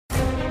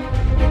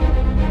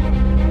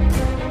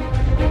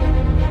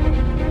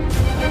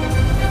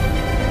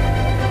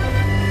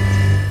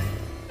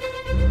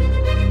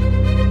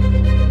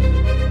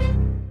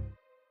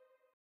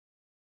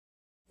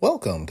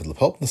Welcome to the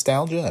Pulp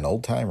Nostalgia and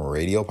Old Time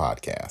Radio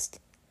Podcast.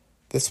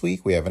 This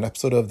week we have an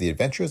episode of The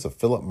Adventures of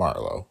Philip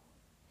Marlowe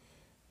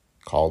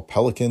called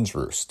Pelican's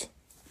Roost.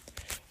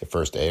 It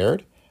first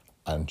aired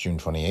on June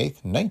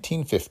 28,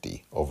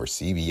 1950 over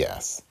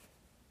CBS.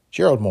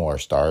 Gerald Moore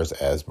stars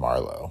as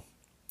Marlowe.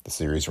 The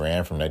series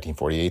ran from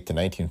 1948 to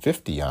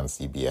 1950 on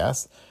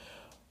CBS.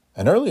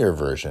 An earlier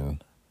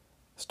version,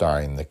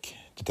 starring the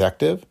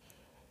detective,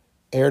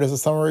 aired as a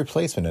summer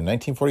replacement in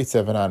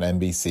 1947 on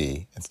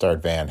NBC and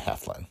starred Van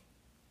Heflin.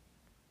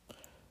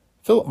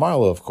 Philip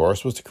Marlowe, of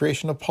course, was the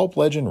creation of pulp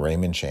legend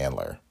Raymond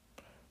Chandler.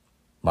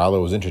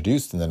 Marlowe was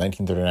introduced in the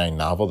 1939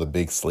 novel The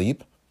Big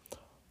Sleep,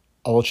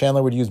 although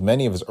Chandler would use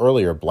many of his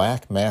earlier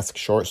Black Mask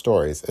short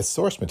stories as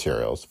source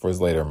materials for his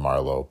later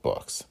Marlowe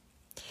books.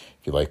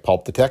 If you like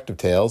pulp detective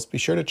tales, be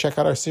sure to check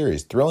out our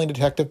series, Thrilling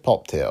Detective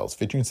Pulp Tales,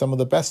 featuring some of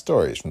the best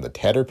stories from the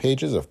tattered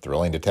pages of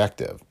Thrilling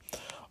Detective.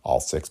 All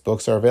 6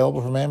 books are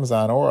available from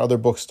Amazon or other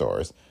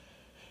bookstores,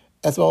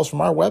 as well as from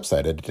our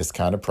website at a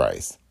discounted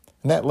price.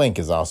 And that link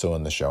is also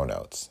in the show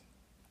notes.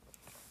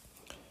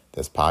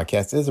 This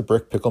podcast is a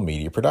Brick Pickle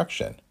Media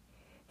production.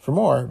 For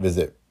more,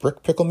 visit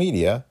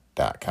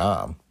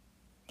brickpicklemedia.com.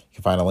 You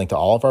can find a link to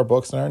all of our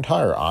books and our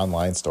entire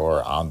online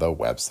store on the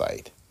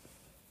website.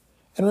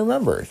 And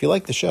remember, if you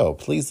like the show,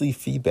 please leave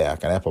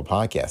feedback on Apple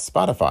Podcasts,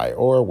 Spotify,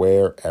 or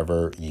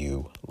wherever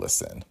you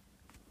listen.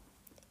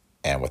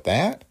 And with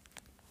that,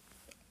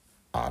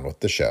 on with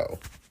the show.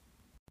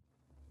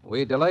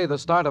 We delay the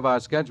start of our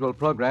scheduled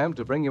program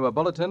to bring you a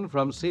bulletin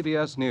from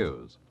CBS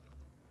News.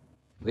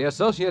 The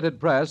Associated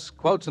Press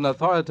quotes an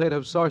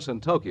authoritative source in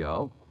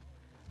Tokyo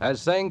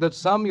as saying that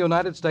some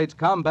United States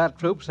combat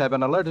troops have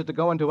been alerted to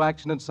go into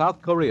action in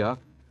South Korea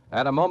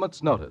at a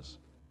moment's notice.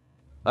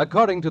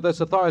 According to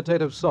this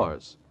authoritative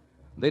source,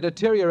 the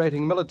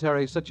deteriorating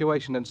military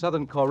situation in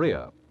southern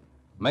Korea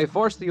may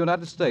force the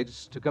United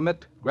States to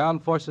commit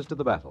ground forces to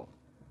the battle.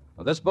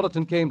 This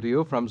bulletin came to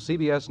you from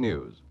CBS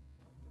News.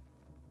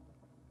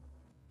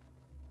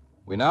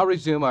 We now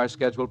resume our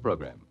scheduled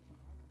program.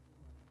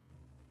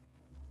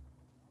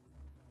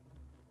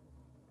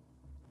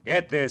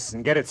 Get this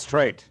and get it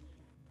straight.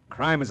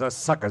 Crime is a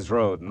sucker's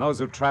road, and those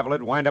who travel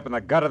it wind up in the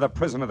gut of the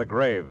prison of the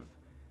grave.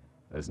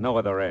 There's no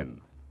other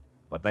end,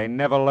 but they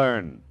never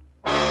learn.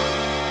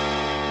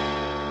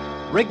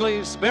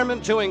 Wrigley's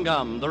Spearmint Chewing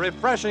Gum, the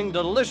refreshing,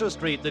 delicious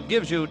treat that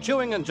gives you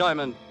chewing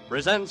enjoyment,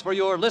 presents for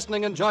your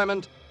listening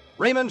enjoyment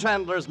Raymond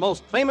Chandler's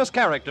most famous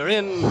character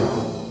in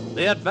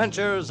The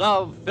Adventures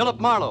of Philip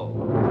Marlowe.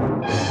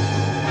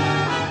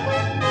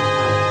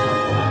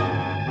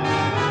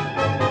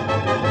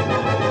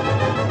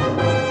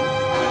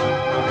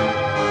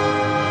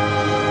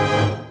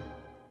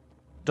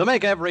 To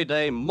make every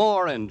day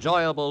more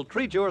enjoyable,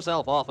 treat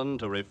yourself often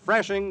to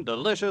refreshing,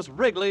 delicious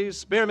Wrigley's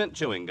Spearmint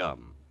Chewing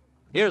Gum.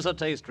 Here's a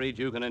taste treat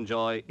you can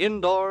enjoy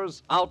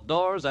indoors,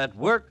 outdoors, at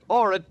work,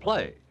 or at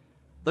play.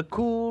 The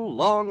cool,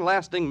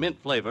 long-lasting mint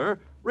flavor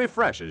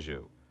refreshes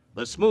you.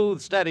 The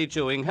smooth, steady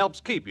chewing helps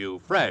keep you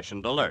fresh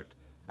and alert.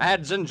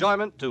 Adds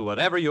enjoyment to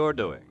whatever you're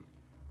doing.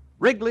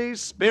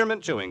 Wrigley's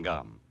Spearmint Chewing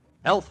Gum.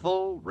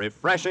 Healthful,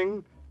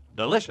 refreshing,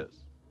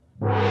 delicious.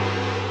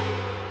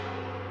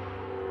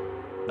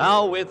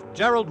 Now, with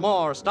Gerald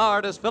Moore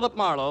starred as Philip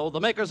Marlowe,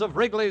 the makers of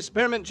Wrigley's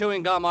Spearmint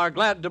Chewing Gum are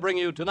glad to bring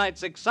you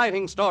tonight's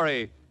exciting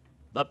story,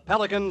 The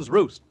Pelican's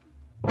Roost.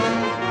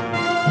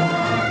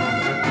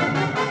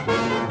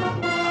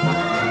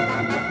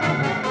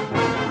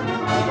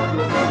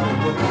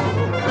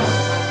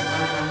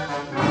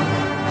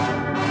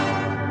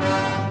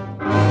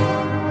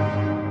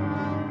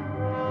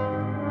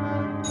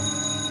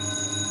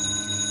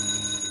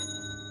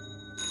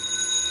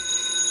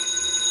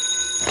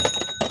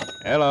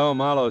 Hello,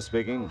 Marlowe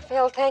speaking.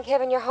 Phil, thank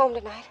heaven you're home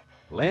tonight.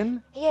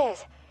 Lynn?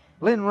 Yes.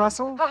 Lynn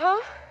Russell? Uh-huh.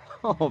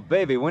 Oh,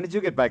 baby, when did you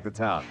get back to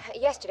town?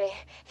 Yesterday.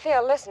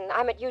 Phil, listen,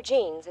 I'm at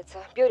Eugene's. It's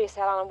a beauty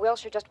salon in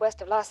Wilshire just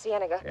west of La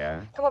Cienega.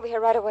 Yeah? Come over here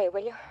right away,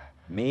 will you?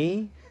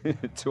 Me?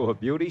 To a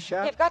beauty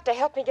shop? You've got to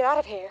help me get out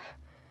of here.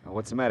 Oh,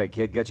 what's the matter,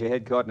 kid? Got your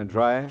head caught in a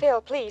dryer?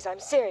 Phil, please, I'm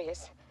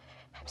serious.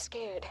 I'm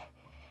scared.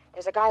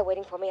 There's a guy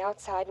waiting for me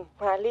outside, and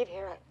when I leave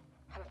here,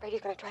 I'm afraid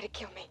he's going to try to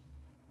kill me.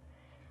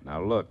 Now,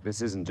 look,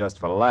 this isn't just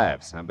for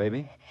laughs, huh,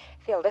 baby?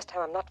 Phil, this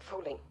time I'm not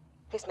fooling.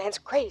 This man's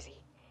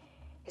crazy.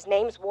 His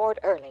name's Ward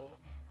Erling.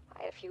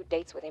 I had a few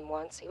dates with him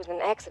once. He was in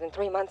an accident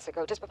 3 months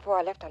ago, just before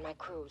I left on my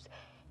cruise.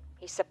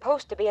 He's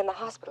supposed to be in the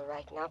hospital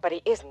right now, but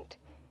he isn't.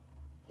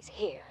 He's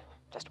here,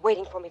 just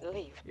waiting for me to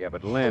leave. Yeah,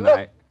 but Lynn,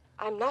 Look,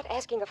 I'm not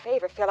asking a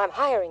favor, Phil. I'm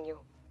hiring you.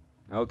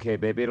 Okay,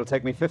 baby, it'll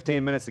take me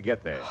 15 minutes to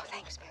get there. Oh,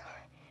 thanks, Phil.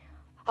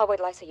 I'll wait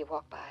till I see you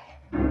walk by.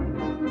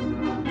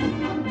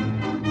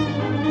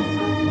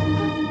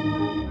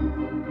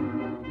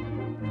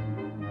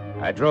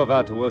 I drove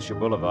out to Wilshire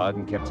Boulevard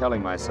and kept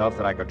telling myself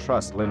that I could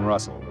trust Lynn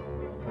Russell.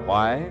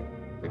 Why?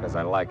 Because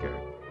I like her.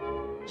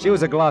 She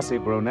was a glossy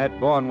brunette,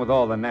 born with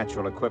all the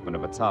natural equipment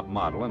of a top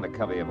model and a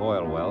covey of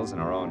oil wells in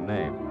her own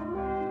name.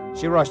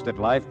 She rushed at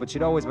life, but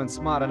she'd always been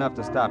smart enough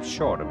to stop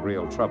short of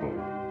real trouble.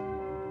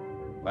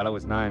 Well, it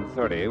was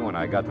 9:30 when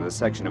I got to the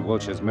section of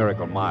Wilshire's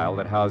Miracle Mile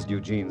that housed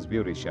Eugene's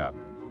beauty shop.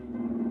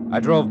 I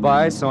drove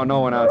by, saw no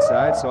one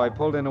outside, so I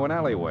pulled into an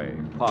alleyway,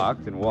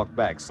 parked, and walked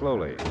back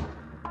slowly.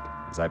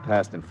 As I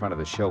passed in front of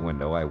the show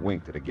window, I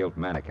winked at a gilt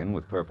mannequin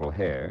with purple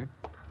hair.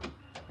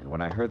 And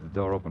when I heard the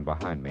door open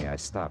behind me, I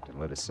stopped and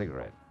lit a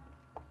cigarette.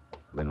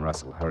 Lynn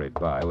Russell hurried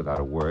by without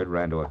a word,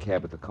 ran to a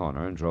cab at the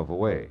corner, and drove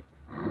away.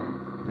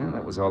 And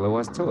that was all there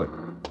was to it.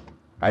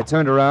 I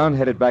turned around,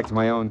 headed back to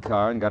my own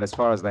car, and got as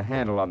far as the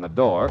handle on the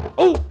door.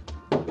 Oh!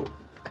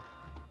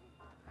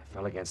 I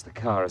fell against the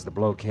car as the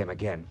blow came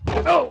again.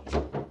 Oh!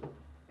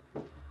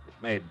 It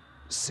made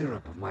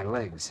syrup of my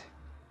legs.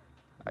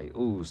 I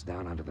oozed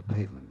down onto the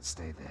pavement and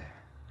stayed there.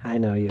 I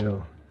know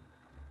you.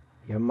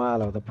 You're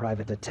Marlowe, the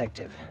private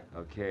detective.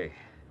 Okay.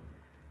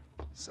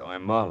 So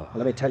I'm Marlowe.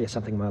 Well, let me tell you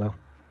something, Marlowe.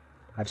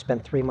 I've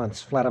spent 3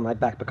 months flat on my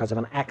back because of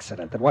an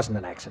accident that wasn't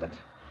an accident.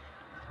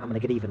 I'm going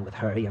to get even with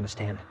her, you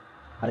understand?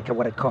 I don't care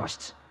what it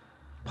costs.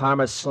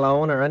 Palmer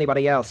Sloan or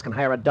anybody else can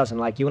hire a dozen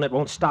like you, and it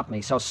won't stop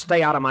me, so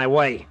stay out of my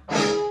way.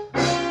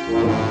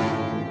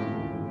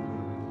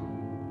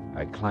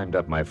 I climbed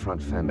up my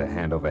front fender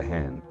hand over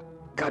hand,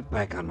 got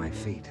back on my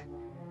feet.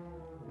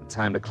 In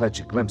time to catch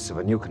a glimpse of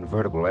a new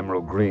convertible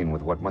emerald green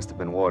with what must have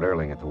been Ward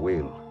Earling at the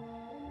wheel.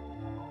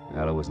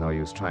 Well, it was no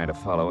use trying to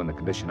follow in the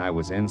condition I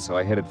was in, so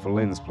I headed for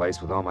Lynn's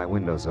place with all my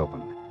windows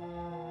open.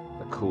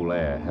 The cool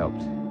air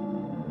helped.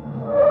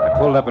 I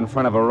pulled up in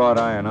front of a wrought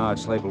iron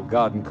arch labeled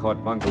Garden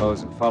Court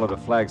Bungalows and followed a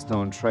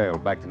flagstone trail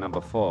back to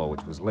number 4,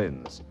 which was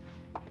Lynn's.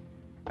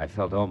 I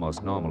felt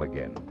almost normal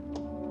again,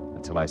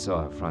 until I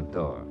saw her front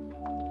door.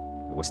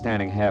 It was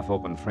standing half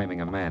open,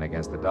 framing a man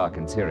against the dark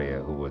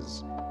interior who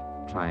was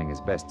trying his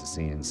best to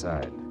see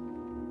inside.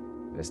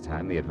 This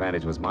time, the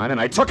advantage was mine,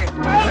 and I took it.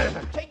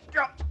 Take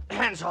your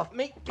hands off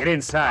me. Get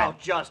inside. Oh,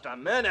 just a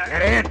minute.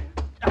 Get in.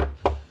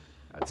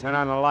 Now turn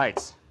on the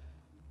lights.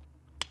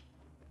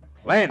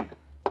 Lynn.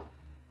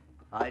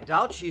 I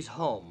doubt she's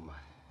home.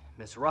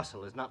 Miss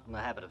Russell is not in the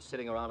habit of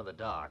sitting around in the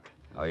dark.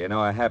 Oh, you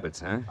know her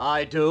habits, huh?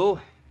 I do.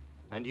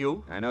 And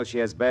you? I know she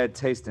has bad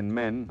taste in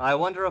men. I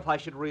wonder if I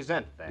should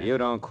resent that. You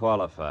don't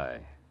qualify.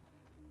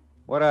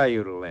 What are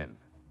you to Lynn?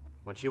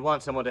 When she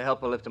wants someone to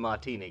help her lift a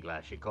martini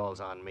glass, she calls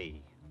on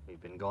me.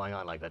 We've been going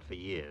on like that for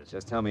years.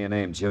 Just tell me your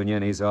name, Junior,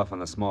 and he's off on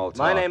the small talk.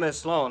 My name is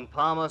Sloan,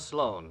 Palmer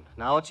Sloan.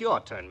 Now it's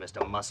your turn,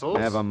 Mr. Muscles.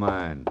 Never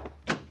mind.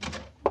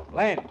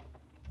 Lynn!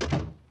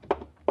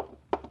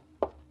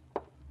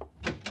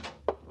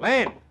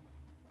 Lynn!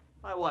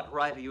 By what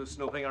right are you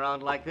snooping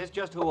around like this?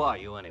 Just who are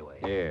you, anyway?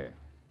 Here.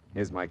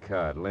 Here's my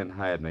card. Lynn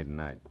hired me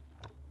tonight.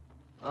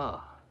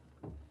 Oh.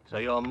 So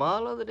you're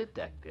Marlowe the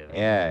detective?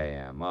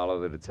 Yeah. Marlowe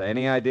the detective.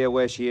 Any idea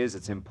where she is?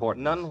 It's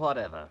important. None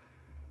whatever.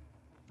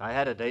 I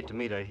had a date to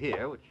meet her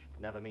here, which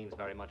never means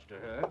very much to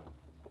her.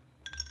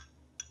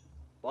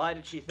 Why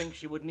did she think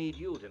she would need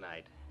you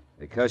tonight?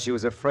 Because she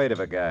was afraid of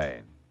a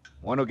guy.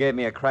 One who gave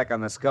me a crack on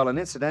the skull, and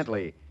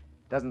incidentally,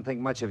 doesn't think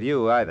much of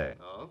you either.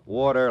 Oh?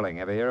 Ward Earling.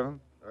 Ever hear of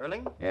him?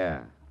 Earling?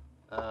 Yeah.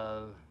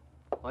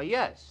 Well,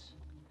 yes.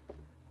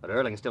 But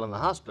Earling's still in the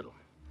hospital.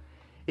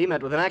 He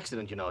met with an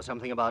accident, you know,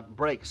 something about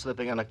brakes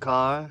slipping on a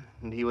car,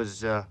 and he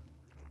was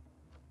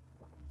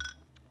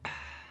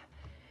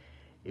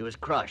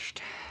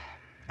crushed.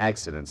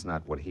 Accident's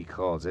not what he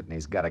calls it, and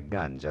he's got a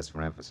gun, just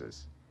for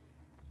emphasis.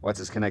 What's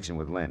his connection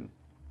with Lynn?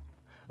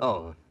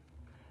 Oh,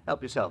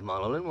 help yourself,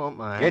 Marlowe, won't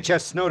mind. Get your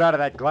snoot out of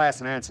that glass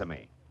and answer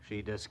me.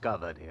 She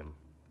discovered him,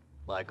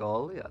 like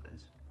all the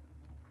others.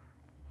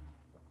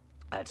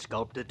 That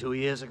sculptor 2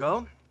 years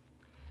ago,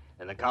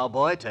 and the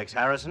cowboy, Tex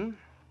Harrison.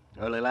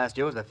 Early last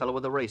year was the fellow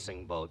with the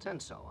racing boats,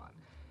 and so on.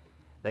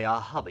 They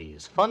are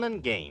hobbies, fun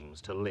and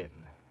games to Lynn.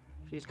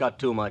 She's got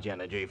too much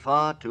energy,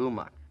 far too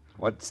much.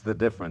 What's the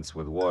difference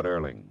with Ward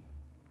Earling?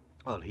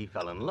 Well, he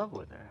fell in love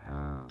with her.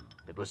 Oh.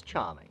 It was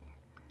charming.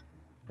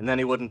 And then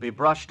he wouldn't be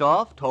brushed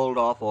off, told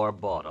off, or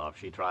bought off.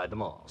 She tried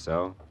them all.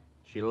 So?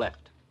 She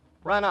left.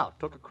 Ran out,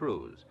 took a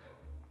cruise.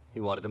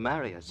 He wanted to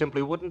marry her,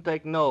 simply wouldn't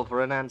take no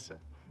for an answer.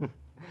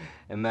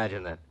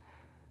 Imagine that.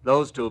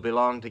 Those two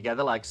belonged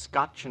together like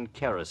scotch and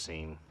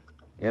kerosene.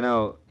 You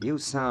know, you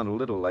sound a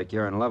little like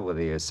you're in love with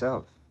her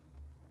yourself.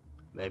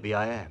 Maybe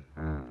I am.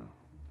 Oh.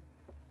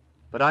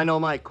 But I know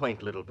my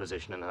quaint little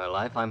position in her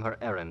life. I'm her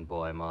errand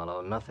boy,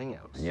 Marlowe, nothing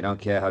else. And you don't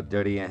care how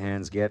dirty your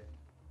hands get?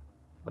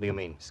 What do you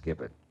mean? Skip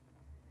it.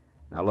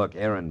 Now look,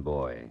 errand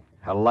boy,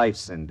 her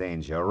life's in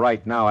danger.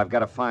 Right now, I've got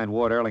to find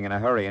Ward Earling in a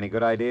hurry. Any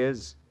good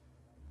ideas?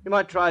 You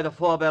might try the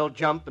Four-Bell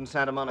Jump in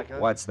Santa Monica.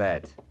 What's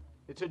that?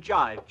 It's a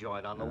jive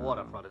joint on the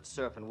waterfront at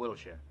Surf in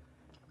Wilshire.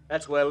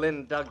 That's where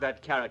Lynn dug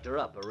that character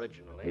up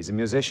originally. He's a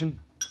musician?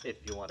 If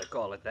you want to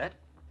call it that.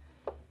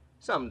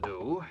 Some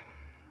do.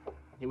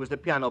 He was the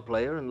piano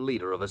player and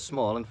leader of a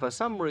small and for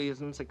some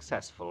reason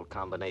successful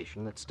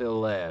combination that's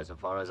still there, so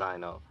far as I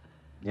know.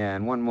 Yeah,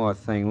 and one more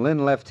thing.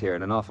 Lynn left here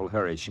in an awful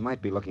hurry. She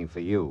might be looking for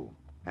you.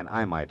 And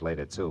I might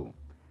later, too.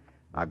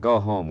 Now go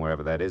home,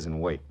 wherever that is,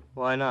 and wait.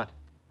 Why not?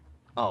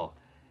 Oh,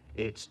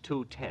 it's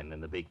 210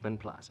 in the Beekman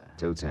Plaza.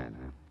 210,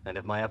 huh? And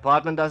if my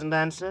apartment doesn't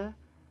answer,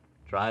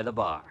 try the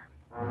bar.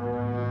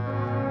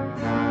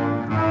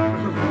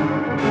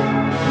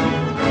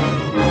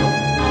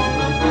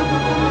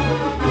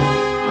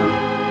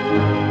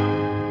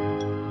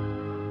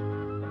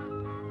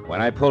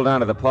 I pulled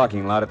onto the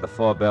parking lot at the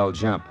 4-bell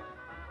jump.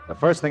 The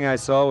first thing I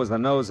saw was the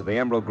nose of the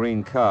emerald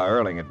green car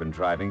Erling had been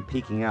driving,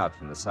 peeking out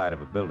from the side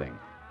of a building.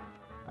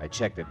 I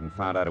checked it and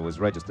found out it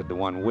was registered to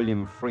one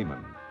William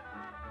Freeman.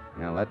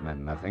 Well, that meant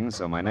nothing,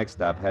 so my next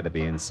stop had to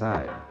be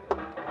inside.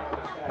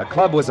 The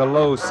club was a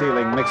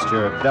low-ceiling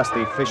mixture of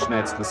dusty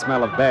fishnets, the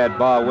smell of bad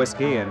bar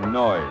whiskey, and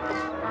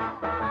noise.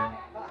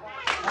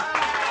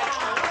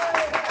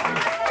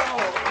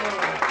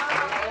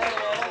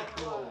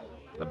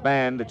 The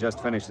band had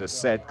just finished the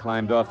set,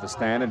 climbed off the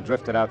stand, and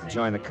drifted out to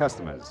join the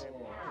customers.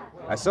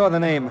 I saw the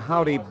name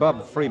Howdy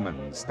Bub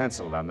Freeman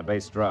stenciled on the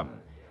bass drum.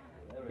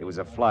 He was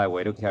a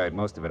flyweight who carried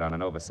most of it on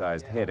an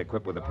oversized head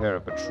equipped with a pair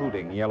of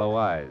protruding yellow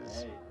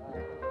eyes.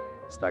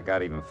 Stuck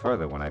out even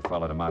further when I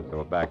followed him out into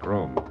a back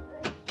room.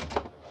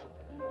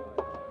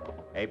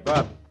 Hey,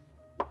 Bub.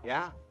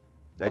 Yeah?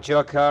 That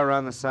your car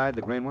on the side,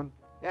 the green one?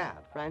 Yeah,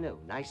 brand new.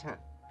 Nice, huh?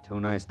 Too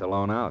nice to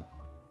loan out.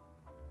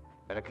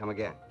 Better come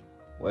again.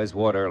 Where's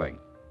Ward Erling?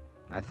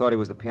 I thought he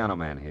was the piano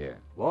man here.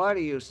 Ward,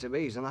 he used to be.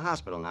 He's in the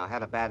hospital now.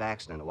 Had a bad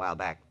accident a while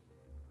back.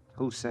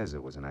 Who says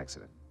it was an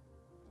accident?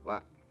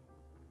 What?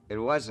 It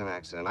was an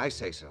accident. I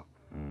say so.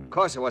 Of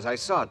course it was. I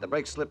saw it. The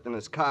brake slipped in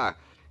his car.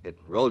 It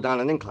rolled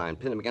down an incline,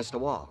 pinned him against a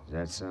wall. Is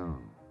that so?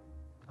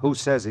 Who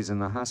says he's in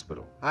the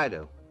hospital? I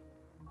do.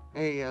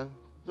 Hey,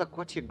 look,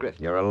 what's your grift?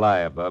 You're a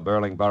liar, Bub.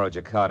 Erling borrowed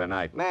your car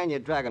tonight. Man, you're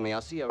dragging me.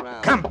 I'll see you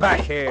around. Come back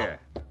here!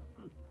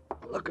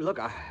 Look,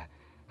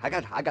 I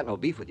got no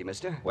beef with you,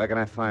 mister. Where can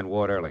I find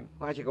Ward Erling?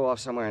 Why don't you go off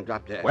somewhere and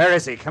drop dead? Where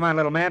is he? Come on,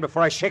 little man,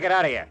 before I shake it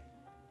out of you.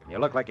 You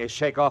look like you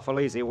shake awful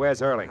easy.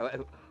 Where's Erling?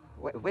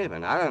 Wait a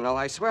minute. I don't know.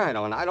 I swear I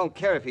don't. I don't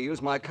care if he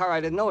used my car.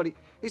 I didn't know it.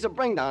 He's a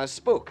bring-down, a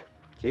spook.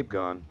 Keep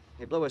going.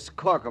 He blew his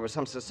cork over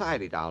some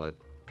society doll. It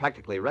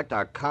practically wrecked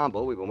our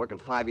combo we've been working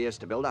 5 years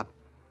to build up.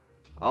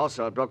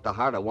 Also, it broke the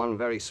heart of one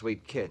very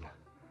sweet kid.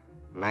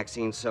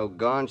 Maxine's so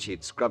gone,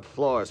 she'd scrubbed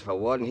floors for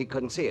Ward, and he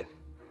couldn't see it.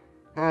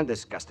 I'm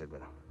disgusted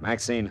with him.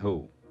 Maxine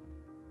who?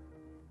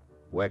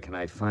 Where can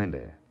I find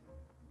her?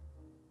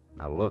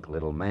 Now look,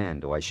 little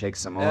man, do I shake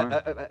some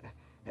more?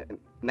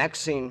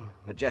 Maxine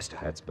Majesta.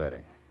 That's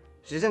better.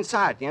 She's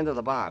inside at the end of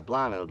the bar,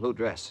 blonde in a blue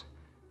dress.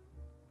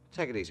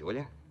 Take it easy, will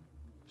you?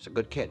 She's a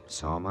good kid.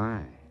 So am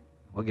I.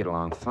 We'll get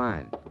along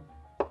fine.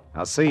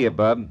 I'll see you,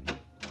 Bub.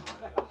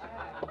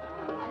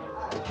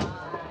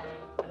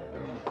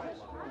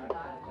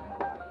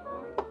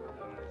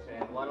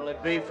 What'll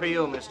it be for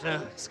you,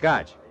 mister?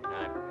 Scotch.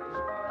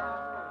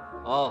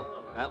 Oh,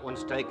 that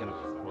one's taken.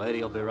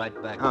 Lady'll be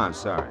right back. Oh, I'm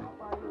sorry.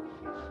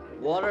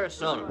 Water or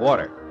soda?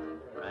 Water.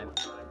 Right.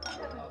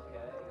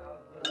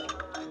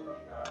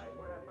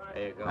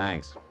 There you go.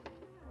 Thanks.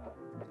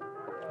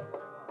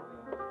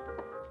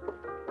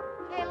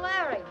 Hey,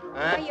 Larry.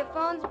 Huh? Your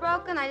phone's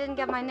broken? I didn't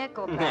get my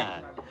nickel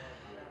back.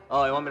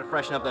 Oh, you want me to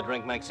freshen up that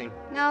drink, Maxine?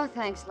 No,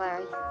 thanks,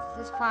 Larry.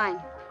 This is fine.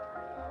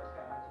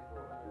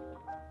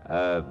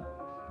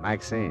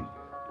 Maxine,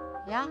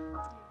 Yeah?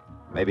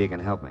 maybe you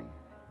can help me.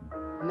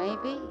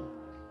 Maybe.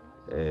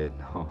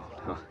 No.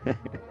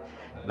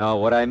 No,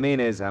 what I mean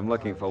is I'm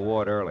looking for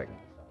Ward Erling.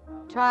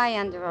 Try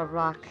under a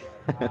rock.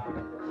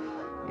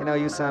 You know,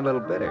 you sound a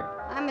little bitter.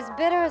 I'm as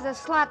bitter as a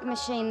slot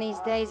machine these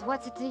days.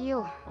 What's it to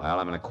you? Well,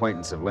 I'm an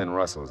acquaintance of Lynn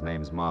Russell's.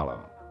 Name's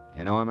Marlowe.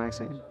 You know her,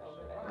 Maxine?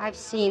 I've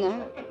seen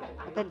her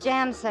at the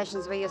jam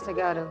sessions we used to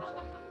go to.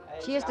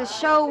 She used to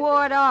show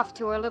Ward off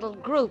to her little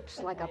groups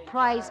like a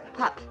prize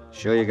pup.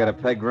 Sure you got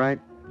it pegged right?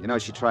 You know,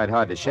 she tried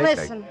hard to shake that.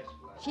 Listen,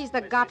 she's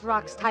the gut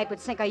rocks type who'd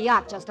sink a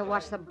yacht just to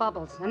watch the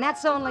bubbles. And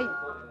that's only...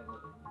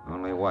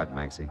 Only what,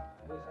 Maxie?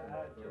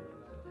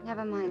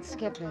 Never mind,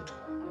 skip it.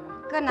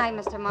 Good night,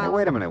 Mr. Hey, Marlowe.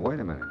 wait a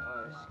minute.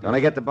 Don't I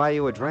get to buy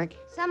you a drink?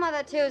 Some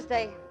other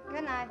Tuesday.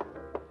 Good night.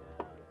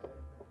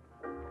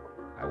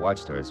 I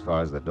watched her as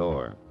far as the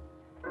door.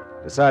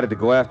 Decided to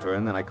go after her,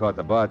 and then I caught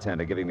the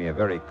bartender giving me a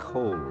very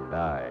cold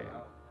eye.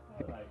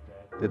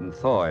 Didn't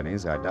thaw any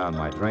as I downed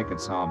my drink and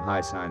saw him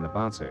high-sign the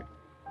bouncer.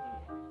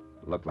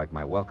 It looked like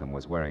my welcome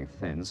was wearing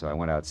thin, so I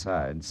went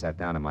outside, sat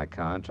down in my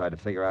car, and tried to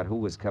figure out who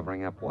was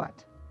covering up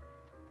what.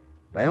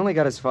 But I only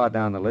got as far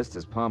down the list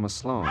as Palmer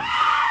Sloan.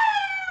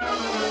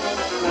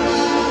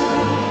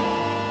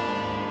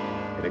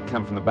 It had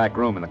come from the back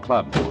room in the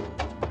club.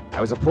 I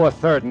was a poor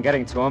third in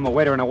getting to him. A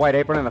waiter in a white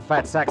apron and the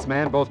fat sax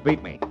man both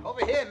beat me.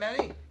 Over here,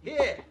 Manny.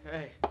 Here.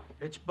 Hey,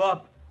 it's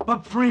Bub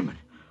Freeman.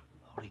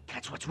 Holy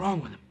cats, what's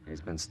wrong with him?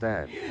 He's been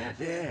stabbed. Yeah,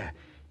 there.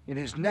 In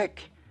his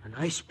neck. An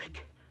ice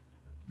pick.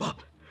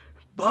 Bub,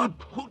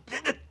 who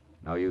did it?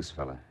 No use,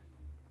 fella.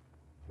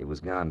 He was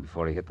gone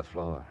before he hit the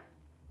floor.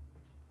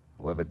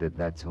 Whoever did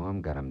that to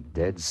him got him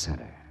dead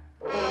center.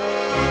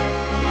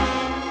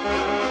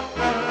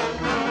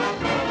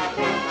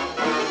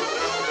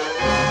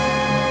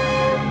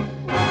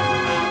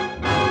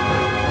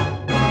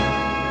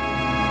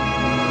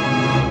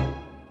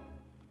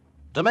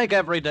 To make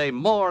every day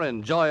more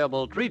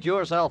enjoyable, treat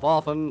yourself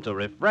often to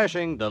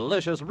refreshing,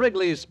 delicious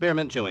Wrigley's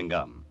Spearmint Chewing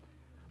Gum.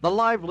 The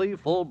lively,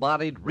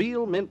 full-bodied,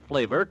 real mint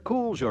flavor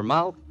cools your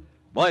mouth,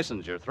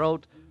 moistens your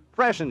throat,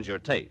 freshens your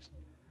taste.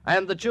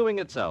 And the chewing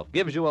itself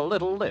gives you a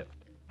little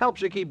lift,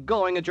 helps you keep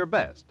going at your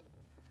best.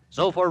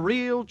 So for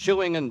real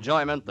chewing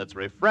enjoyment that's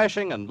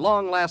refreshing and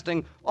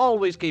long-lasting,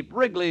 always keep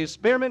Wrigley's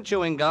Spearmint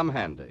Chewing Gum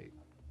handy.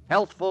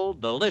 Healthful,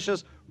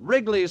 delicious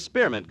Wrigley's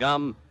Spearmint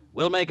Gum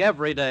will make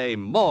every day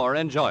more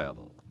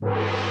enjoyable.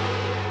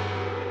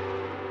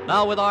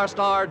 Now with our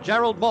star,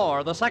 Gerald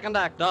Moore, the second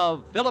act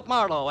of Philip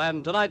Marlowe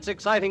and tonight's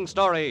exciting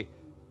story,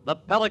 The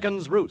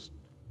Pelican's Roost.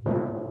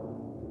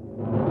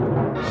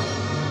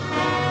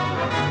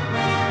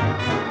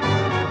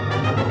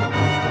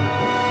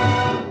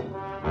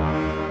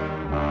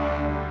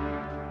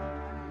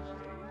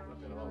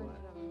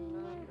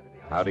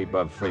 Howdy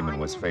Bub Freeman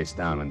was face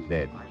down and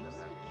dead.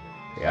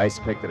 The ice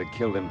pick that had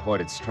killed him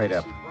pointed straight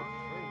up,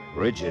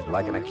 rigid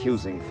like an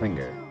accusing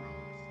finger.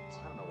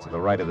 To the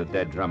right of the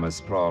dead drummer's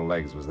sprawled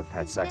legs was the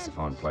fat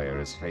saxophone player,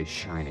 his face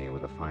shiny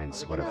with a fine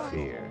sweat of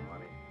fear.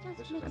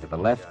 And to the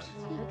left,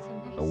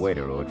 the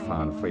waiter who had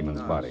found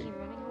Freeman's body.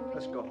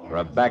 For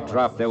a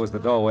backdrop, there was the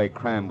doorway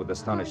crammed with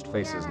astonished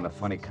faces and the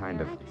funny kind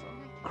of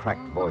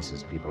cracked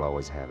voices people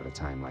always have at a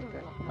time like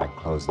that. I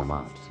closed them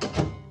out.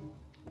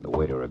 The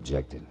waiter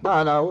objected.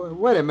 No,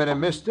 wait a minute,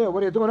 mister.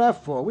 What are you doing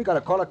that for? We gotta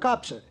call the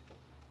cops.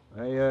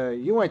 Hey,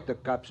 you ain't the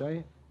cops, are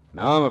you?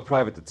 No, I'm a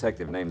private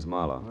detective. Name's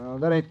Marlowe. Well,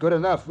 that ain't good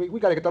enough. We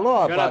gotta get the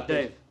law Shut about up,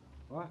 this. Dave.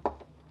 What?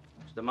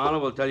 Mr. Marlowe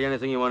will tell you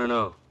anything you want to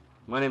know.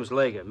 My name's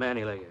Lager,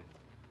 Manny Lager.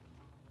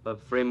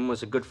 Bub Freeman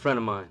was a good friend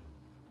of mine.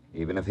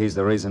 Even if he's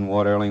the reason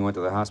Ward Erling went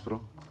to the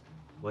hospital?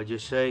 What'd you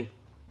say?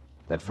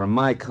 That from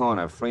my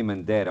corner,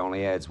 Freeman dead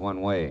only adds one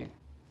way.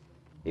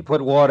 He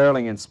put Ward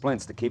Erling in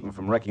splints to keep him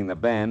from wrecking the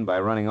band by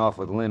running off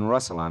with Lynn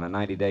Russell on a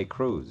 90-day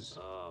cruise.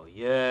 Oh,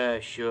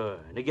 yeah, sure.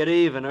 And to get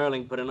even,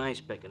 Erling put an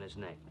ice pick in his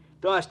neck.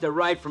 Tossed it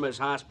right from his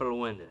hospital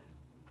window.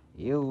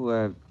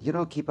 You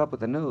don't keep up with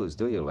the news,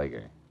 do you,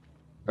 Lager?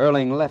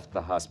 Erling left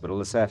the hospital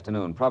this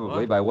afternoon,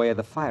 probably by way of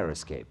the fire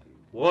escape.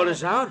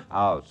 Water's out?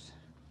 Out.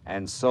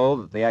 And so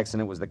that the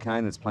accident was the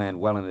kind that's planned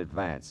well in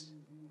advance.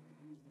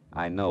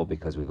 I know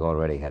because we've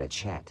already had a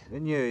chat.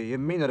 Then you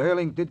mean that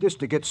Erling did this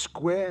to get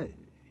square?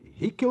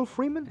 He killed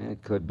Freeman?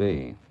 It could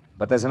be.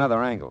 But there's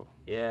another angle.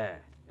 Yeah,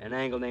 an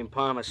angle named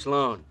Palmer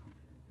Sloan.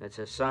 That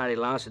society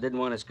louse who didn't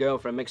want his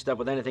girlfriend mixed up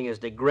with anything as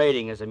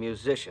degrading as a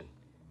musician.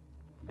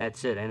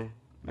 That's it, ain't it?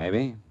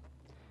 Maybe.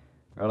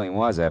 Erling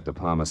was after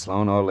Palmer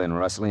Sloan or Lynn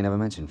Russell. He never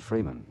mentioned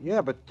Freeman.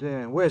 Yeah, but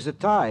where's the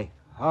tie?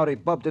 Howdy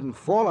Bub didn't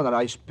fall on that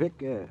ice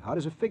pick. How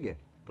does it figure?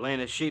 Playing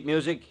his sheet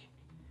music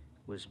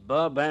was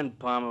Bub and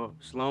Palmer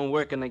Sloan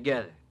working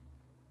together.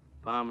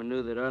 Palmer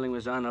knew that Erling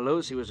was on the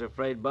loose. He was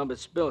afraid Bub would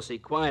spill, so he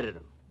quieted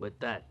him with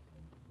that.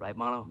 Right,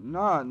 Marlowe?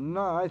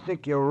 No, I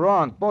think you're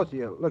wrong, both of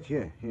you. Look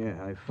here.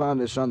 I found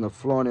this on the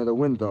floor near the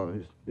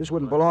window. This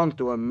wouldn't belong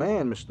to a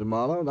man, Mr.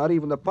 Marlowe, not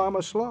even the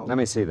Palmer Sloan. Let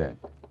me see that.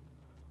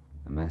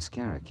 A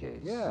mascara case.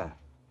 Yeah.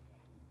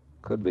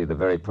 Could be the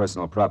very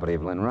personal property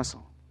of Lynn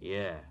Russell.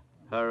 Yeah,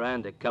 her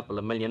and a couple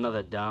of million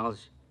other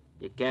dolls.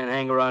 You can't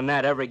hang her on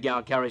that. Every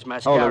gal carries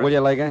mascara. Hold it, will you,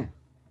 Lager?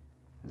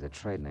 There's a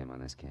trade name on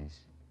this case.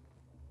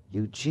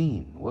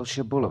 Eugene,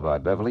 Wilshire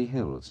Boulevard, Beverly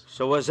Hills.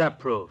 So what's that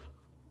prove?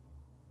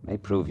 May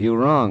prove you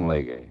wrong,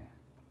 Lager.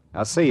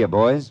 I'll see you,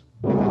 boys.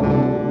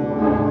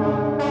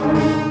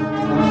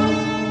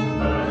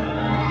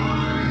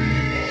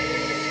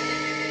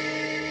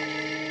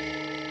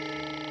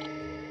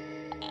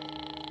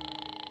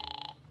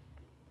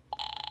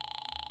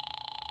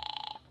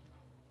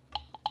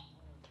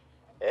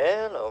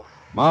 Hello.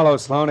 Marlowe,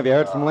 Sloan, have you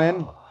heard from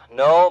Lynn?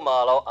 No,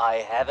 Marlowe, I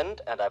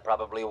haven't, and I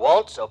probably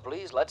won't, so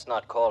please let's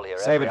not call here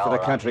Save every it for the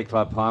hour. country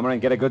club, Palmer,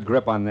 and get a good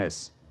grip on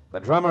this. The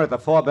drummer at the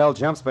Four Bell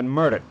Jump's been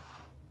murdered.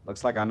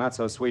 Looks like our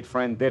not-so-sweet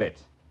friend did it.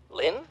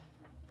 Lynn?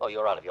 Oh,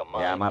 you're out of your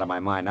mind. Yeah, I'm out of my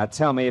mind. Now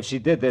tell me, if she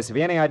did this, have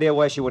you any idea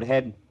where she would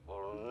head?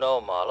 Well,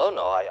 no, Marlowe,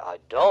 no, I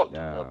don't.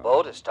 No. The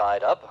boat is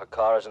tied up. Her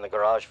car is in the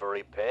garage for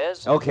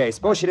repairs. Okay,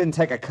 suppose she didn't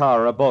take a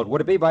car or a boat.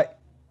 Would it be by...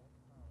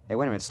 Hey,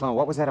 wait a minute, Sloan,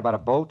 what was that about a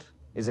boat?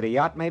 Is it a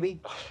yacht,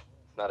 maybe?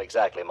 Not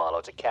exactly, Marlowe.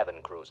 It's a cabin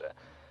cruiser.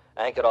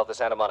 Anchored off the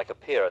Santa Monica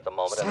Pier at the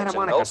moment. and Santa it's in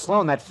Monica,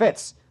 Sloan, that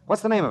fits.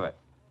 What's the name of it?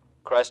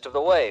 Crest of the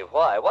Wave.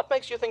 Why? What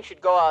makes you think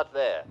she'd go out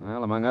there?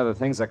 Well, among other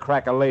things, a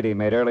crack a lady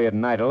made earlier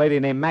tonight. A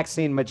lady named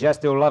Maxine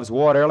Majesto who loves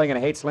Ward Erling and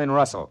hates Lynn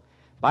Russell.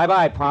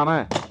 Bye-bye,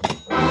 Palmer.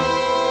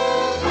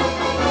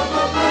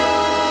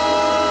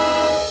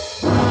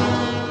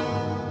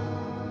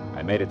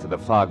 I made it to the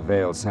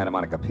fog-veiled Santa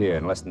Monica Pier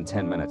in less than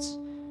 10 minutes.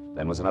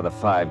 Then was another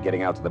 5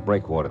 getting out to the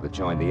breakwater that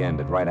joined the end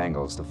at right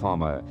angles to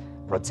form a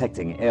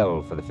protecting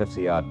L for the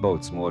 50-yard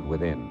boats moored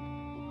within.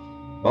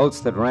 Boats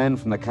that ran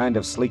from the kind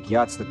of sleek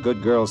yachts that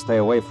good girls stay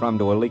away from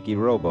to a leaky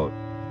rowboat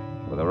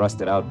with a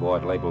rusted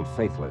outboard labeled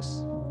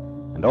Faithless.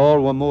 And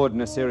all were moored in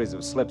a series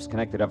of slips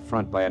connected up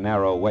front by a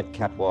narrow, wet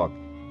catwalk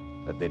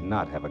that did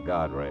not have a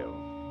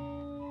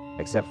guardrail.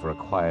 Except for a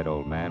quiet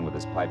old man with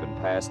his pipe and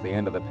pass, the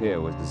end of the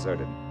pier was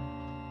deserted.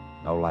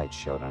 No light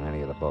showed on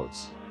any of the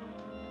boats.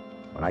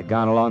 When I'd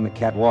gone along the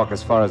catwalk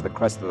as far as the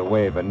crest of the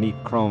wave, a neat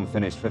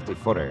chrome-finished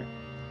 50-footer,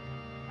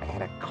 I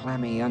had a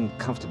clammy,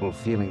 uncomfortable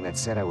feeling that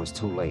said I was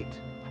too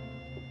late.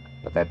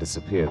 But that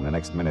disappeared in the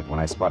next minute when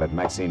I spotted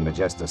Maxine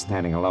Majesta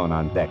standing alone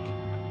on deck,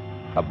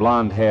 Her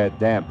blonde hair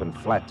damp and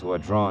flat to her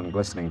drawn,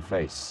 glistening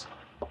face.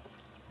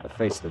 A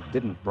face that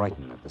didn't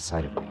brighten at the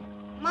sight of me.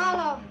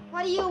 Marlowe,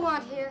 what do you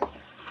want here?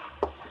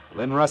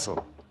 Lynn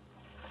Russell.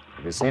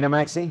 Have you seen her,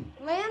 Maxie?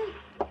 Lynn?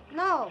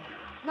 No,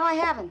 I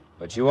haven't.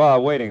 But you are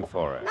waiting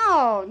for her.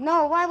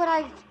 No, why would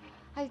I...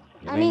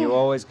 You mean you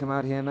always come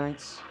out here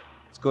nights?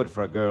 It's good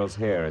for a girl's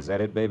hair, is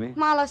that it, baby?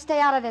 Marlowe, stay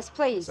out of this,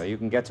 please. So you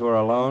can get to her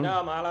alone?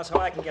 No, Marlowe, so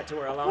I can get to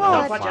her alone. What?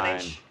 Don't budge an Fine.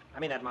 inch. I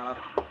mean that, Marlowe.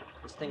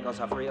 This thing goes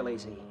off real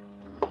easy.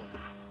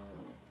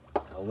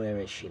 Now, where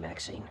is she,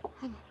 Maxine?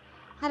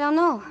 I don't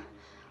know.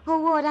 Oh,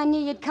 Ward, I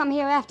knew you'd come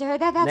here after her.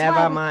 That's Never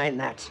why... mind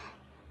that.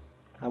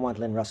 I want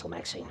Lynn Russell,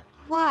 Maxine.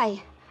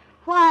 Why?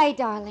 Why,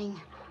 darling?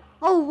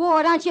 Oh,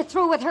 Ward, aren't you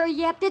through with her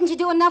yet? Didn't you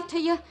do enough to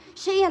you?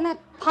 She and that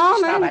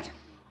Palmer... Stop it.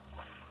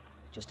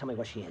 Just tell me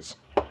where she is.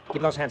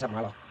 Keep those hands up,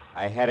 Marlowe.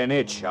 I had an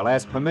itch. I'll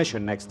ask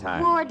permission next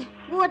time.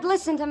 Ward,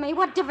 listen to me.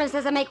 What difference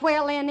does it make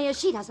where Lynn is?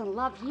 She doesn't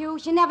love you.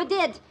 She never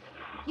did.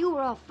 You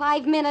were a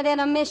 5-minute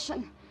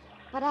intermission.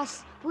 But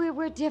us,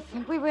 we're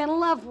different. We were in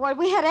love, Ward.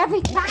 We had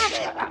everything.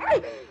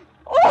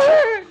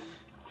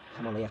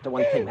 I'm only after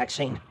one thing,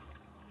 Maxine.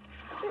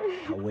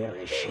 Now, where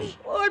is she?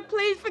 Ward,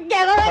 please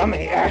forget her. Come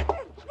here.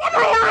 Get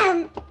my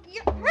arm.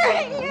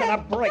 I'm gonna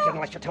break it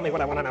unless you tell me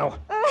what I want to know.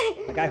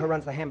 The guy who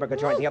runs the hamburger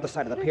joint the other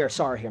side of the pier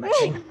saw her here,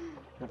 Maxine.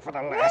 And for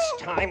the last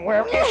time,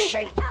 where is she?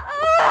 All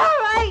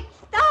right,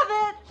 stop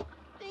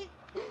it.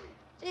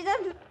 She's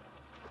at the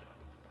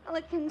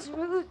Pelican's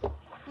Roost.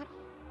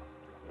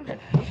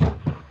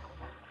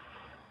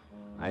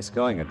 Nice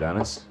going,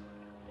 Adonis.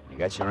 You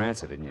got your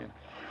answer, didn't you?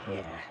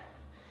 Yeah.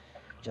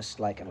 Just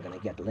like I'm gonna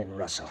get Lynn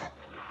Russell.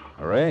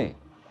 Hooray.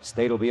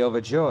 State'll be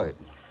overjoyed.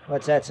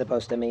 What's that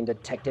supposed to mean,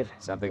 detective?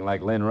 Something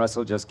like Lynn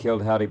Russell just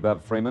killed Howdy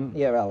Bub Freeman?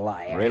 You're a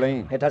liar.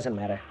 Really? It doesn't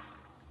matter.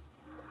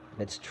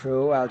 If it's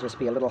true, I'll just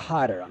be a little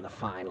harder on the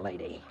fine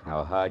lady.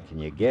 How hard can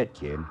you get,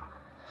 kid?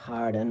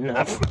 Hard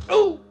enough.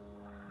 Ooh!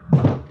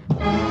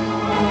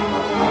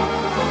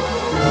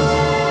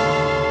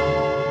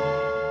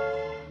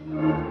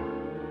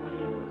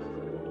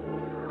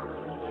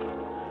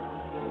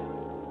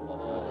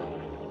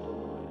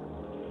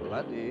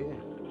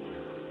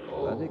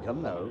 Laddie,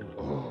 come now.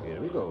 Here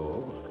we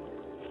go.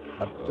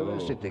 Up to the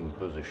sitting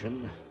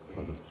position.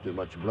 Too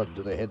much blood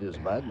to the head is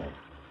bad now.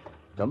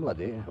 Come,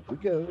 laddie, up we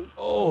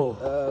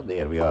go.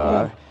 There we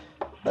are.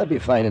 That'll be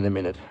fine in a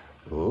minute.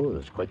 Oh,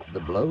 there's quite the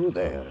blow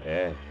there.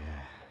 Yeah.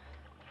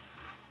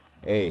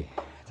 Hey,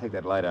 take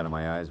that light out of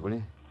my eyes, will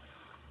you?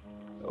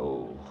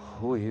 Oh,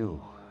 who are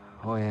you?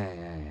 Oh,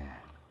 yeah.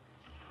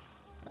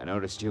 I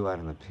noticed you out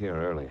on the pier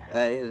earlier.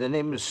 The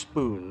name is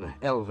Spoon,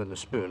 Elvin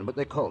Spoon, but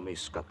they call me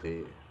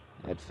Scotty.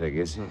 That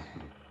figures.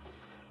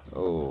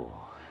 Oh.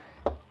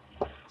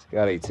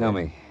 Scotty, tell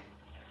me,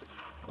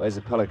 where's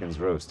the Pelican's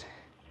Roost?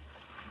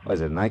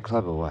 Was it a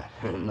nightclub or what?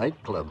 A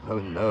nightclub? Oh,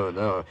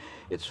 no.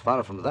 It's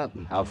far from that.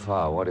 How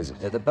far? What is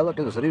it? The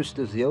Pelican's Roost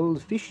is the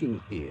old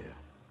fishing pier.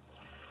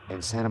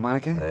 In Santa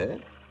Monica? Eh?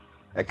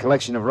 A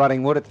collection of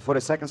rotting wood at the foot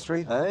of 2nd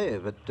Street? Aye,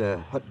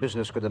 but what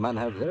business could a man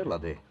have there,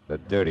 laddie? The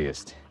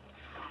dirtiest.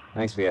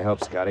 Thanks for your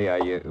help, Scotty.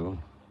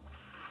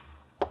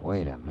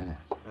 Wait a minute.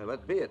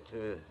 What be it?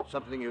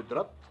 Something you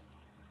dropped?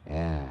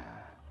 Yeah.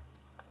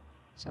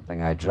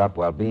 Something I dropped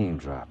while being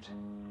dropped.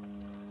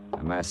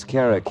 A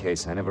mascara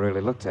case I never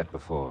really looked at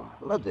before.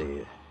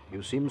 Laddie,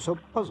 you seem so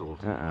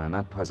puzzled.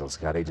 Not puzzled,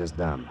 Scotty, just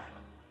dumb.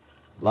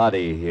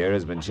 Lottie here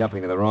has been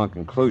jumping to the wrong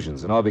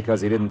conclusions, and all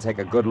because he didn't take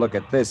a good look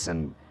at this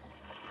and...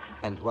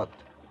 And what?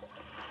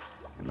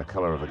 And the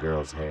color of a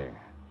girl's hair.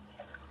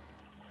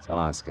 So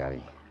long,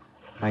 Scotty.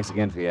 Thanks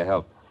again for your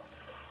help.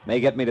 May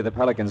get me to the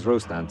Pelican's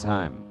Roost on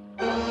time.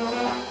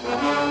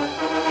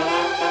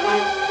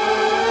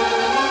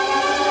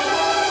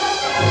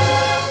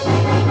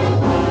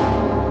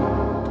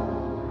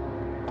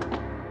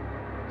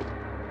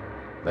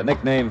 The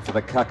nickname for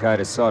the cockeyed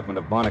assortment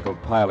of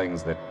barnacled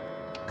pilings that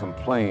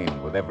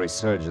complained with every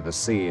surge of the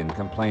sea and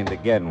complained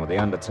again with the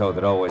undertow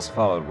that always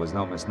followed was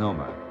no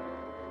misnomer.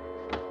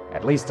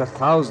 At least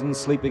 1,000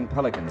 sleeping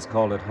pelicans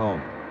called it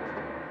home.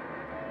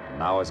 And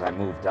now as I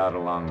moved out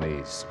along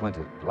the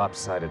splintered,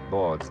 lopsided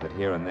boards that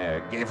here and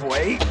there gave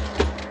way,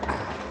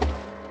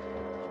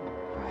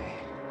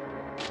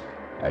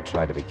 I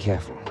tried to be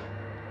careful,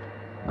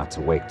 not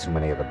to wake too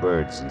many of the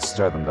birds and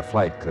stir them to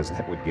flight, because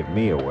that would give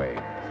me away.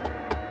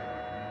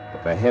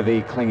 But the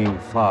heavy, clinging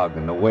fog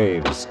and the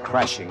waves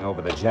crashing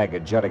over the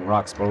jagged, jutting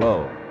rocks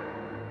below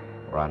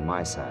were on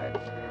my side.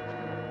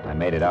 I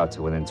made it out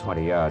to within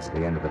 20 yards of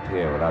the end of the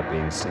pier without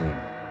being seen.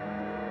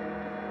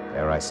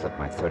 There I slipped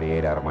my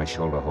 .38 out of my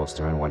shoulder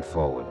holster and went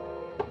forward,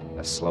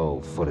 a slow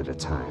foot at a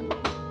time,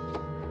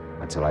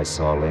 until I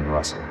saw Lynn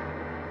Russell.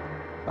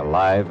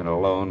 Alive and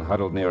alone,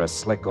 huddled near a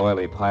slick,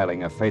 oily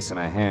piling, a face in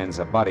her hands,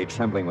 a body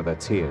trembling with her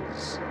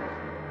tears.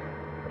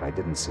 What I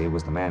didn't see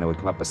was the man who had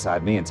come up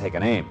beside me and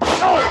taken aim.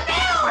 Oh!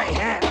 My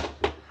hand!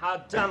 How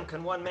dumb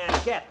can one man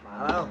get,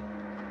 Marlowe?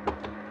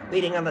 A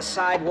beating on the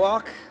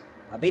sidewalk,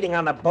 a beating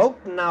on the boat,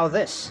 and now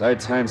this. 3rd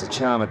time's a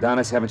charm,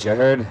 Adonis, haven't you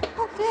heard?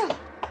 Oh,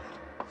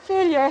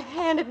 Phil, your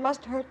hand, it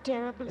must hurt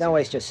terribly. Don't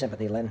waste your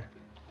sympathy, Lynn.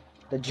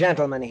 The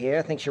gentleman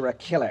here thinks you're a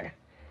killer.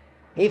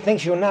 He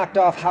thinks you knocked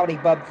off Howdy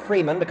Bub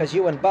Freeman because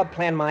you and Bub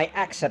planned my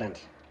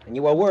accident. And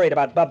you were worried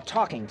about Bub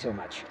talking too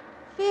much.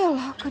 Phil,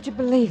 how could you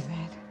believe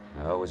that?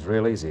 Oh, it was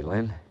real easy,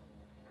 Lynn.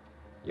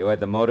 You had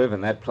the motive,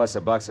 and that plus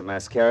a box of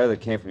mascara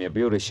that came from your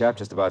beauty shop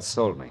just about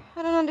sold me.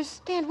 I don't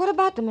understand. What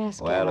about the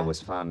mascara? Well, it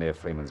was found near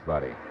Freeman's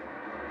body.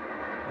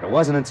 But it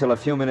wasn't until a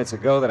few minutes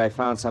ago that I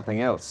found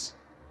something else.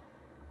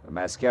 The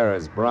mascara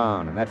is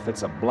brown, and that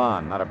fits a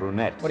blonde, not a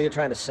brunette. What are you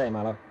trying to say,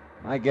 Marlowe?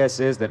 My guess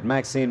is that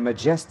Maxine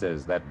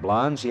Majesta's that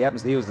blonde. She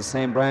happens to use the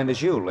same brand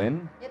as you,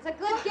 Lynn. It's a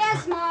good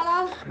guess,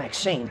 Marlowe.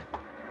 Maxine.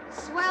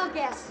 Swell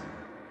guess.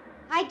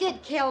 I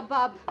did kill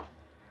Bub.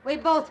 We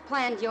both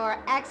planned your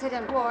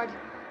accident, Ward.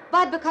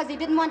 Bud because he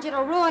didn't want you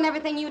to ruin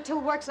everything you two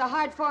worked so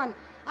hard for, and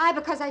I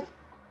because I'd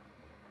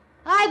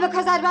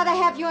rather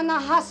have you in the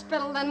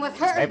hospital than with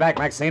her. Stay back,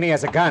 Maxine. He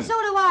has a gun. So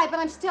do I, but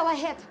I'm still a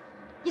hit.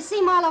 You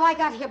see, Marlowe, I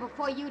got here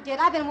before you did.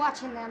 I've been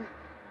watching them.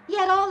 He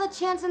had all the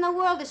chance in the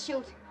world to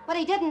shoot, but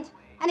he didn't,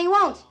 and he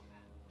won't.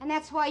 And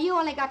that's why you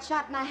only got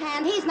shot in the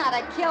hand. He's not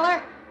a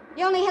killer.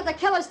 You only hit the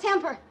killer's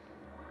temper.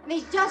 And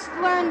he's just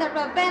learned that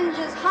revenge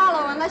is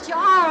hollow unless you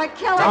are a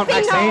killer. Don't,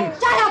 Maxine.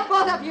 Shut up,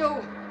 both of you.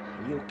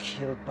 You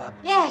killed Bub.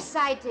 Yes,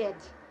 I did.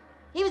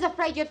 He was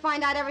afraid you'd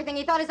find out everything.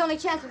 He thought his only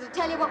chance was to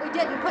tell you what we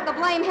did and put the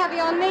blame heavy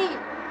on me.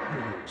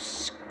 You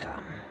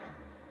scum.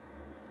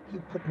 You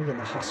put me in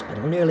the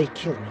hospital, nearly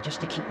killed me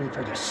just to keep me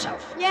for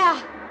yourself.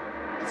 Yeah,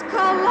 it's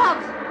called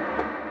love.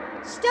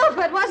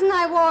 Stupid, wasn't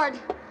I, Ward?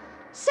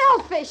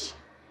 Selfish.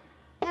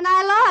 And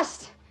I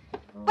lost.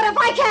 But if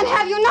I can't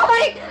have you,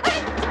 nobody...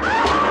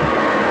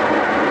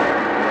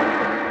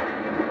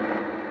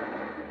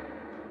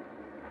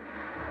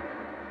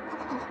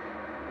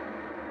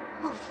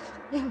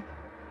 Phil,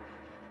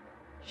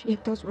 she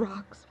hit those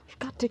rocks. We've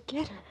got to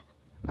get her.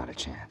 Not a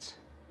chance.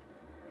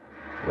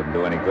 Wouldn't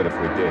do any good if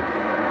we did.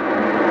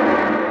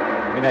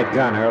 Give me that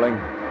gun, Erling.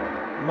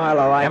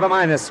 Marlowe, Never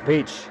mind the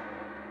speech.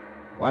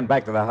 One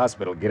back to the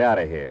hospital. Get out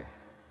of here.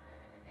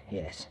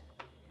 Yes.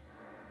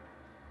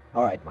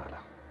 All right, Marlowe.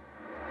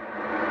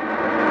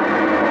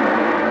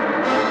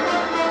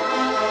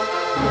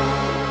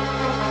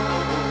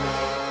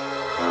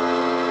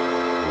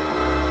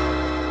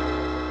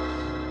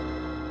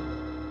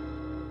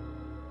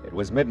 It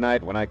was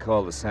midnight when I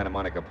called the Santa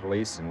Monica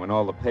police, and when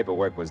all the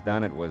paperwork was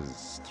done, it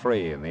was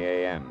 3 in the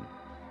a.m.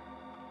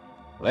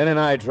 Lynn and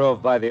I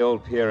drove by the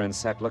old pier and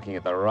sat looking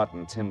at the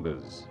rotten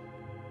timbers.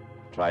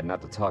 Tried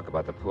not to talk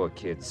about the poor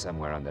kids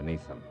somewhere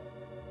underneath them.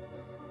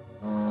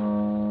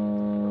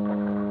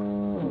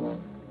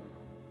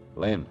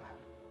 Lynn,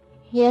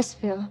 Yes,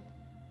 Phil.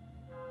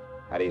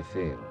 how do you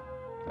feel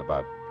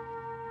about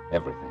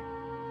everything?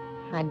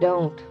 I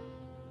don't.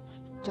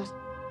 Just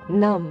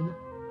numb.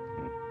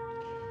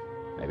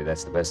 Maybe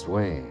that's the best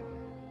way.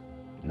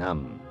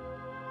 Numb.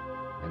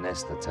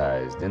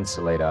 Anesthetized.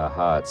 Insulate our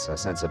hearts, our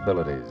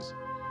sensibilities.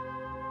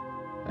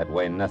 That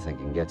way nothing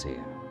can get to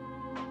you.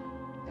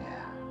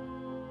 Yeah.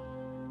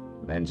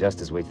 Then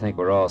just as we think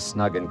we're all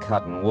snug in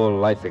cotton wool,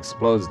 life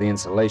explodes the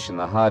insulation,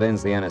 the heart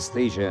ends the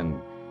anesthesia, and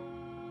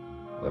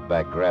we're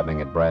back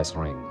grabbing at brass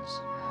rings.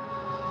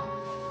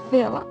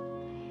 Phil,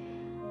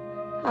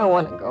 I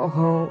want to go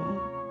home.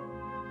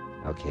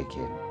 Okay,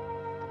 kid.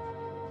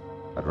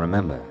 But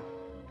remember,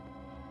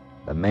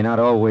 there may not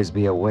always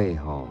be a way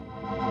home.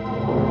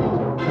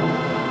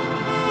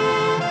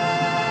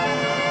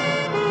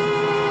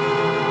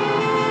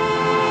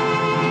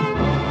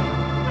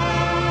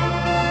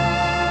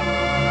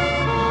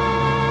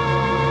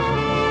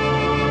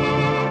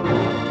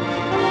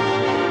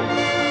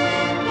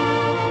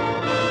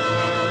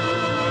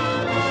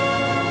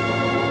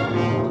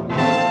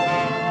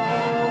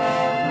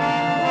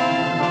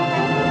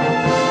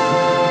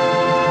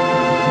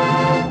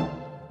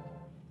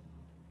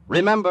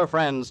 Remember,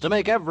 friends, to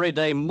make every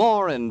day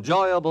more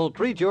enjoyable,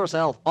 treat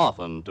yourself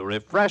often to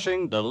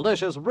refreshing,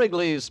 delicious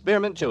Wrigley's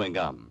Spearmint Chewing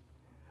Gum.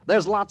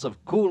 There's lots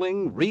of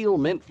cooling, real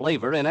mint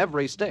flavor in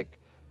every stick.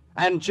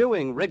 And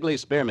chewing Wrigley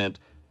Spearmint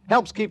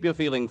helps keep you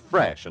feeling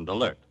fresh and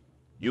alert.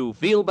 You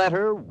feel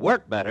better,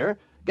 work better,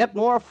 get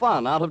more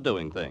fun out of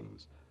doing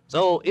things.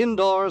 So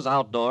indoors,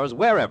 outdoors,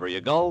 wherever you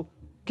go,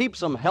 keep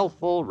some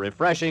healthful,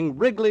 refreshing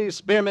Wrigley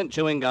Spearmint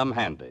Chewing Gum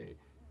handy.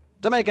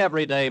 To make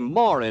every day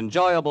more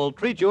enjoyable,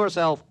 treat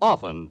yourself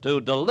often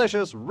to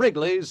delicious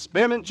Wrigley's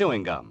Spearmint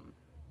Chewing Gum.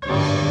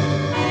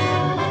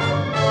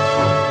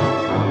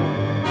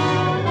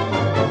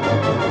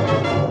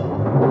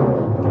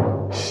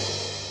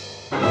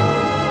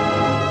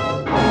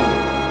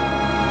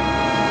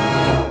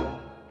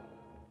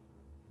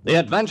 The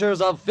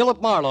Adventures of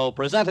Philip Marlowe,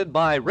 presented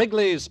by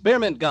Wrigley's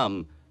Spearmint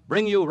Gum,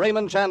 bring you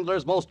Raymond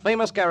Chandler's most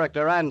famous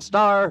character and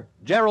star,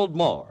 Gerald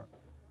Moore.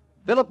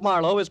 Philip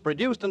Marlowe is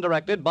produced and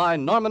directed by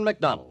Norman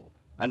MacDonald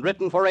and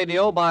written for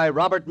radio by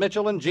Robert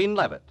Mitchell and Gene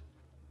Levitt.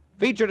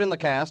 Featured in the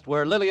cast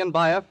were Lillian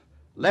Buyeff,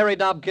 Larry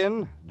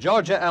Dobkin,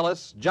 Georgia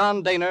Ellis,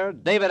 John Daner,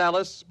 David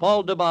Ellis,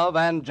 Paul Dubov,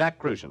 and Jack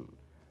Crucian.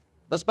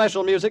 The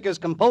special music is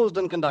composed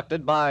and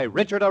conducted by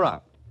Richard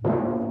Arant.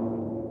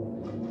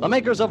 The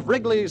makers of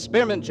Wrigley's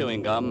Spearmint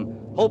Chewing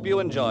Gum hope you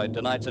enjoyed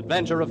tonight's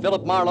adventure of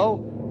Philip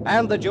Marlowe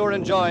and that you're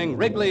enjoying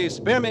Wrigley's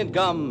Spearmint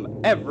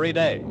Gum every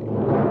day.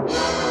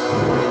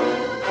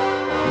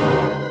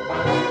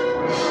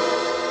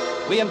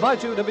 We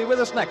invite you to be with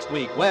us next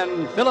week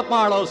when Philip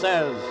Marlowe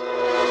says...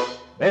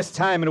 This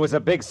time it was a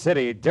big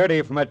city,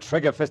 dirty from a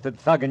trigger-fisted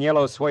thug in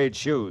yellow suede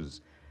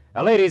shoes.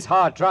 A lady's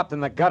heart dropped in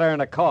the gutter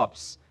and a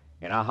corpse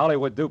in a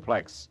Hollywood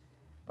duplex.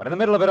 But in the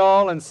middle of it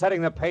all and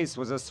setting the pace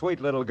was a sweet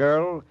little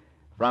girl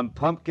from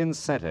Pumpkin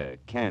Center,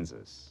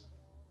 Kansas.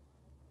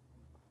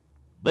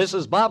 This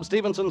is Bob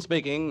Stevenson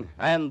speaking,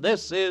 and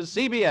this is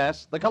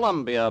CBS, the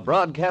Columbia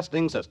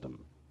Broadcasting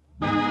System.